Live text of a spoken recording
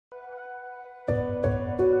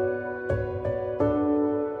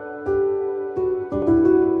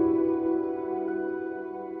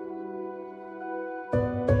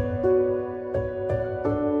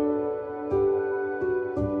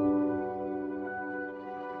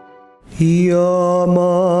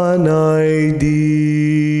Yaman ay di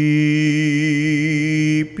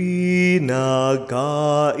pinagkait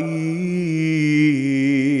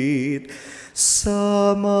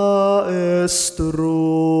sa maestro.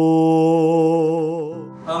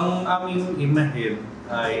 Ang aming imahen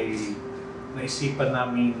ay naisipan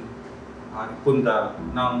namin ipunda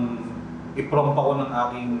nang iprompa ko ng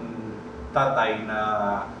aking tatay na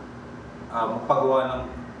magpagawa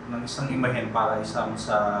ng isang imahen para isama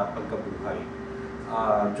sa pagkabuhay.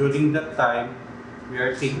 During that time, we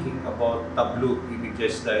are thinking about tableau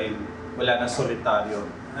images dahil wala na solitaryo.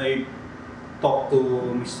 I talked to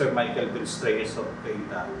Mr. Michael Reyes of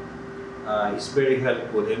Cainta. He's very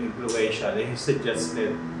helpful and influential, and he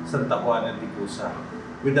suggested Sta Juana de Cusa.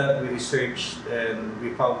 With that, we researched and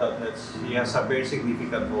we found out that she has a very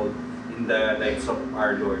significant role in the lives of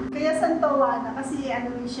our Lord. Kaya Sta Juana kasi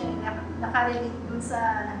ano siya, nakarelate dun sa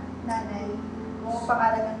nanay, o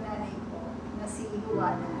pangalan ng nanay ko, na si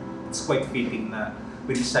Juana. It's quite fitting na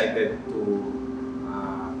we decided to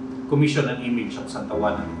commission an image of Sta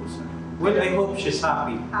Juana de Cusa. Well, I hope she's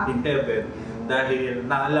happy in heaven dahil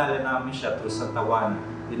naalala namin siya through Sta Juana,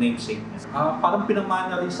 the namesake niya. Parang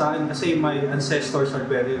pinamana rin sa akin kasi my ancestors are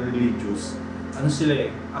very religious. Ano sila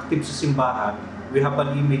active sa simbahan. We have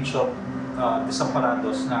an image of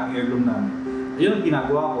Desamparados na heirloom namin. Ayun ang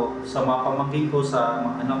ginagawa ko sa mga pamangkin ko, sa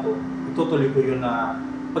mga anak ko. Itutuloy ko yun na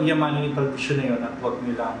pagyamanin yung tradisyon na yun at huwag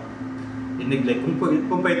nilang i-neglect.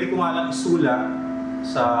 Kung pwede ko nga lang isulat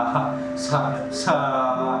sa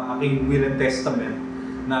aking will and testament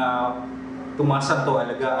na tumasan to,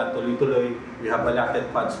 alagaan, tuloy-tuloy, we have allotted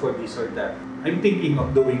funds for this or that. I'm thinking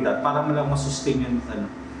of doing that para lang masustain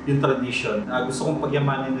yung tradition. Gusto kong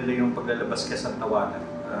pagyamanin nila yung paglalabas kay Sta Juana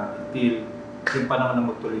until yung panahon na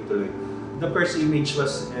magtuloy-tuloy. The first image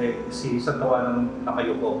was si Sta Juana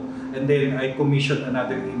nakayuko. And then I commissioned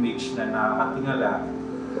another image na nakatingala.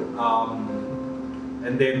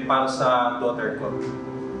 And then para sa daughter ko.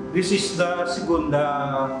 This is the segunda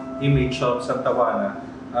image of Sta Juana.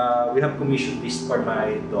 We have commissioned this for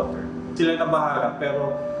my daughter. Sila na bahala,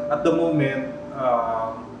 pero at the moment,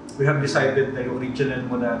 we have decided na yung original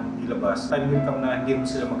muna ilabas. Time will come na hindi mo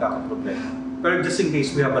sila magkakaproblema. Pero just in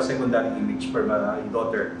case, we have a secondary image for my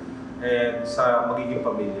daughter and sa magiging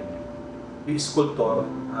pamilya niya. Yung sculptor,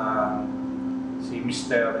 si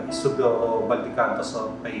Mr. Isidoro Baldicantos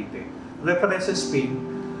of Atin. Reference Spain,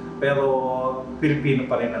 pero Pilipino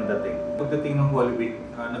pa rin ang dating. Pagdating ng Holy Week,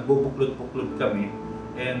 nagbubuklod-buklod kami.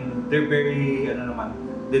 And they're very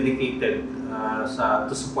dedicated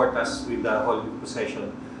to support us with the Holy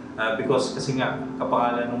Procession because kasi nga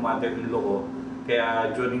kapangalan ng mother-in-law ko,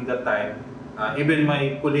 kaya during that time even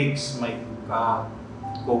my colleagues, my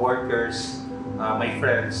co-workers, my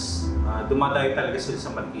friends, dumadayo talaga sila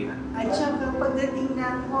sa Marikina. At siyempre pagdating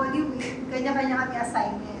ng Holy Week, kanya-kanya kami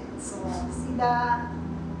assignment. So sila,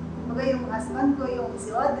 yung husband ko, yung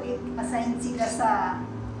si Audrey, assigned sila sa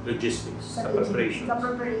logistics, sa preparation.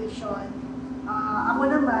 Ako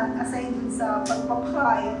naman, assigned dun sa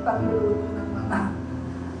pagpapakain, pagluluto ng mga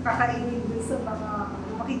kakainin dun sa mga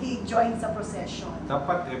makiki-join sa procession.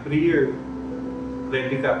 Dapat every year,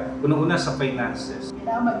 ready ka. Una-una sa finances.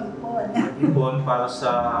 Kailangan mag-ipon. Mag-ipon para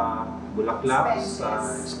sa bulaklak, Expenses. sa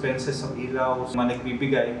expenses ng ilaw, mga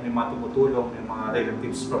nagbibigay, may mga tumutulong, may mga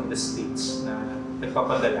relatives from the States na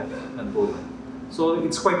nagpapadala ng tulong. So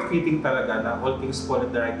it's quite fitting talaga na all things fall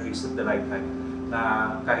at the right place at the right time.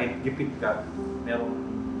 Na kahit gipit ka, merong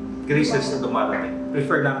crisis na dumarating.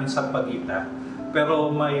 Prefer namin sa pagita.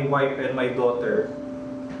 Pero my wife and my daughter,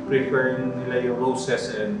 prefer nila yung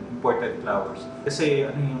roses and imported flowers. Kasi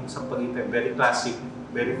yung sampagita, very classic,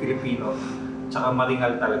 very Filipino, tsaka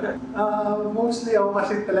maringal talaga. Mostly ako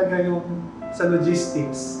kasi talaga yung sa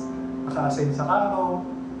logistics, naka-assign sa karo,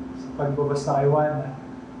 sa pagbabasta kay Juana.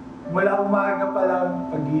 Mula umaga pa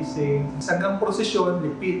lang, pagising, hanggang prosesyon,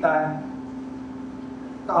 lipitan,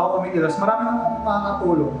 tao kami kilos. Marami nang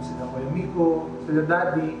makakatulong. Sila Kuya Miko, sila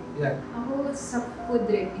Daddy, yan. Ako sa food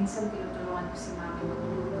rin, minsan tinutulungan ko si Mami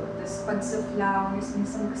magluto. Tapos pag sa flowers,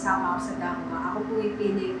 minsan kasama ako sa dama. Ako po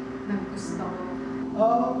ipili ng gusto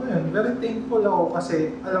ko. Very thankful ako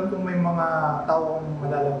kasi alam kong may mga taong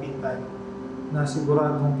malalapitan na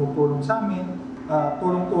siguradong tutulong sa amin.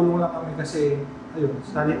 Tulong-tulong lang kami kasi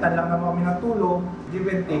salitan lang naman kami ng tulong, give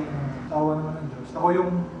and take, tawa naman ng Diyos. Ako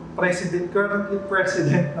yung currently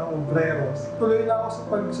president ng Obreros. Tuloy lang ako sa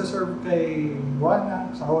pag-serve kay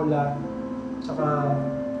Juana, sa Hola, tsaka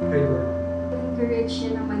kay Lord. Encourage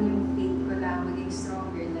niya naman yung faith ko na maging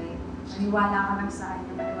stronger. Like, maniwala ka lang sa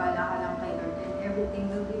kanya, maniwala ka lang kay Lord, and everything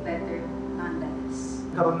will be better nonetheless.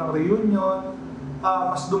 Karoon ng reunion,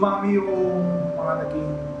 mas dumami yung mga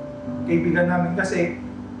naging kaibigan namin kasi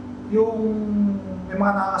yung may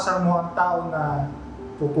mga nakakasamuhang tao na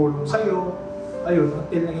tutulong sa'yo, ayun,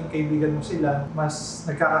 until naging kaibigan mo sila, mas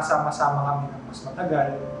nagkakasama-sama kami ng mas matagal,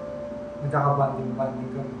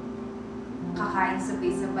 nagkakabanding-banding kami. Kakain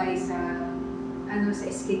sabay-sabay sa sa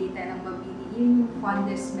eskinita ng Mabini. Yun yung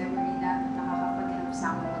fondest memory na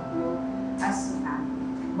nakakapag-sama mag-grow as a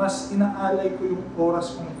family. Mas inaalay ko yung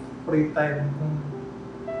oras kong free time kung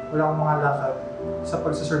wala akong mga lakad sa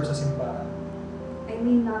pagsaserve sa simbahan. I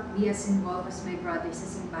may not be as involved as my brother sa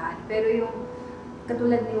simbahan, pero yung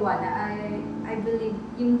katulad ni Juana, I believe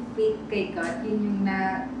yung faith kay God, yun yung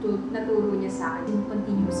naturo niya sa akin, yung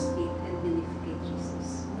continuous faith and belief kay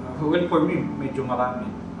Jesus. Well, for me, medyo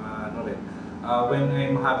marami. When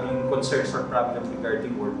I'm having concerns or problem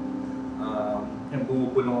regarding work, yung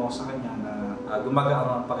bumubulong ako sa kanya na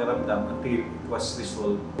gumagaan ang pakiramdam until it was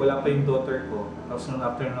resolved. Wala pa yung daughter ko, tapos nung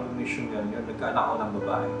after ng commission yun, nagkaanak ako ng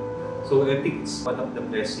babae. So I think it's one of the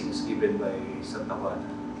blessings given by Sta Juana.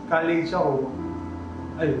 College ako,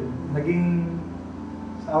 ayun, naging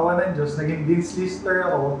sa awa ng Diyos, naging Dean's Lister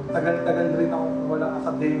ako. Tagal-tagal rin akong walang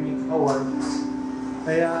academic awards.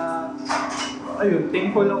 Kaya, ayun,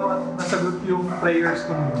 thankful ako at nasagot yung prayers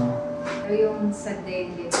ko muna. Pero yung sa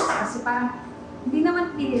dede, kasi parang hindi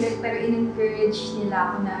naman pinilit pero in-encourage nila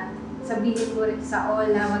ako na sabihin mo rin sa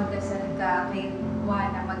Ola, magdasal ka, kay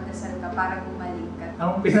Juana, magdasal ka para gumaling ka.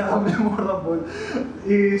 Ang pinaka-memorable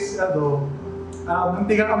is,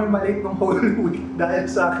 munti ka kami malate ng Holy Week dahil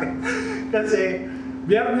sa akin. Kasi,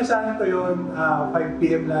 Biyernes Santo yun, 5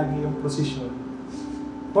 p.m. lagi yung procession.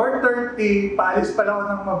 4:30, paalis pa lang ako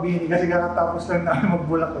ng Mabini kasi kakatapos lang namin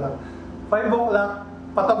magbulaklak. 5 o'clock,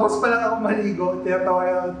 patapos pa lang ako maligo, tinatawa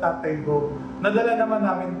yung tatay ko. Nadala naman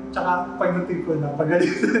namin, tsaka pagdating ko na,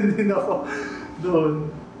 pagalitan din ako doon.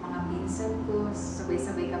 Mga pinsan ko,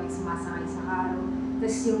 sabay-sabay kami sumasakay sa karo.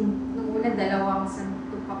 Tapos nung una, dalawang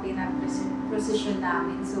santong kape na procession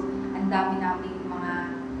namin. So, ang dami namin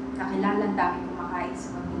mga kakilala, ang dami kumakain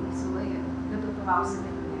sa Mabini. So, ayun, natutuwa ako sa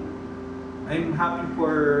ganun. I'm happy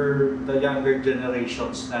for the younger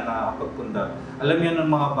generations na nakakapagpundar. Alam yan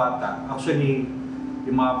ng mga bata. Actually,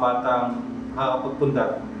 yung mga batang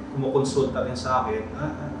nakakapagpundar, kumukonsulta rin sa akin.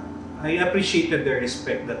 I appreciated their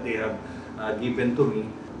respect that they have given to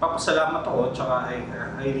me. Papasalamat ako, tsaka I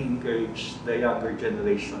highly encourage the younger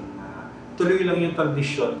generation. Tuloy lang yung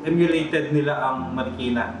tradisyon. Emulated nila ang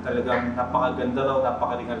Marikina. Talagang napakaganda raw,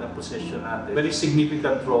 napakaringal ng procession natin. Very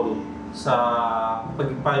significant role sa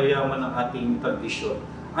pagpayaman ng ating tradisyon.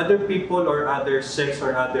 Other people or other sects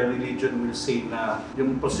or other religion will say na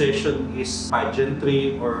yung procession is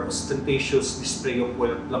pageantry or ostentatious display of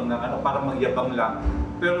wealth lang na para magyabang lang.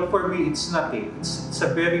 Pero for me, it's not it. It's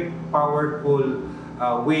a very powerful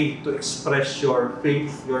way to express your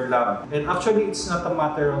faith, your love. And actually, it's not a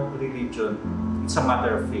matter of religion. It's a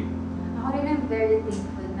matter of faith. Ako rin I'm very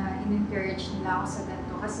thankful na in-encourage nila ako sa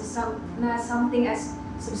ganito kasi something as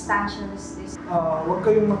substantial as this. Huwag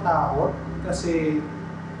kayong matakot kasi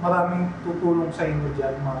maraming tutulong sa inyo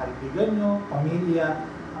dyan, mga kaibigan nyo, pamilya.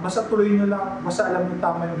 Basta tuloy nyo lang, basta alam nyo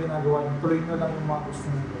tama yung ginagawa nyo, tuloy nyo lang yung mga gusto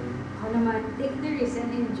nyo gawin. Ako naman, take the risk and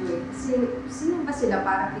enjoy. Kasi sino ba sila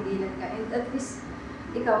para pigilan ka? And at least,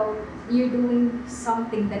 ikaw, you're doing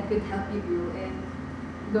something that could help you grow and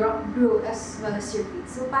grow as well as your faith.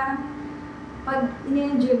 So parang, pag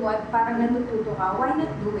in-enjoy mo at parang natututo ka, why not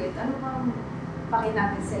do it? Ano bang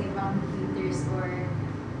pakita natin sa ibang haters or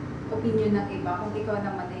opinion ng iba kung ikaw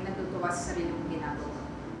naman ay natutuwa sa sarili mong ginagawa?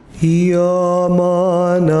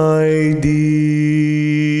 Yaman ay di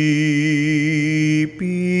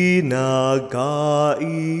pinagkait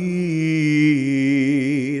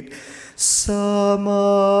sa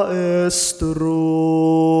maestrong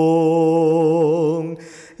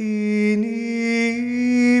inibig,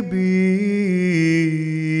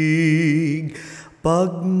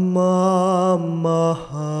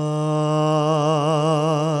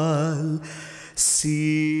 pagmamahal,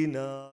 sina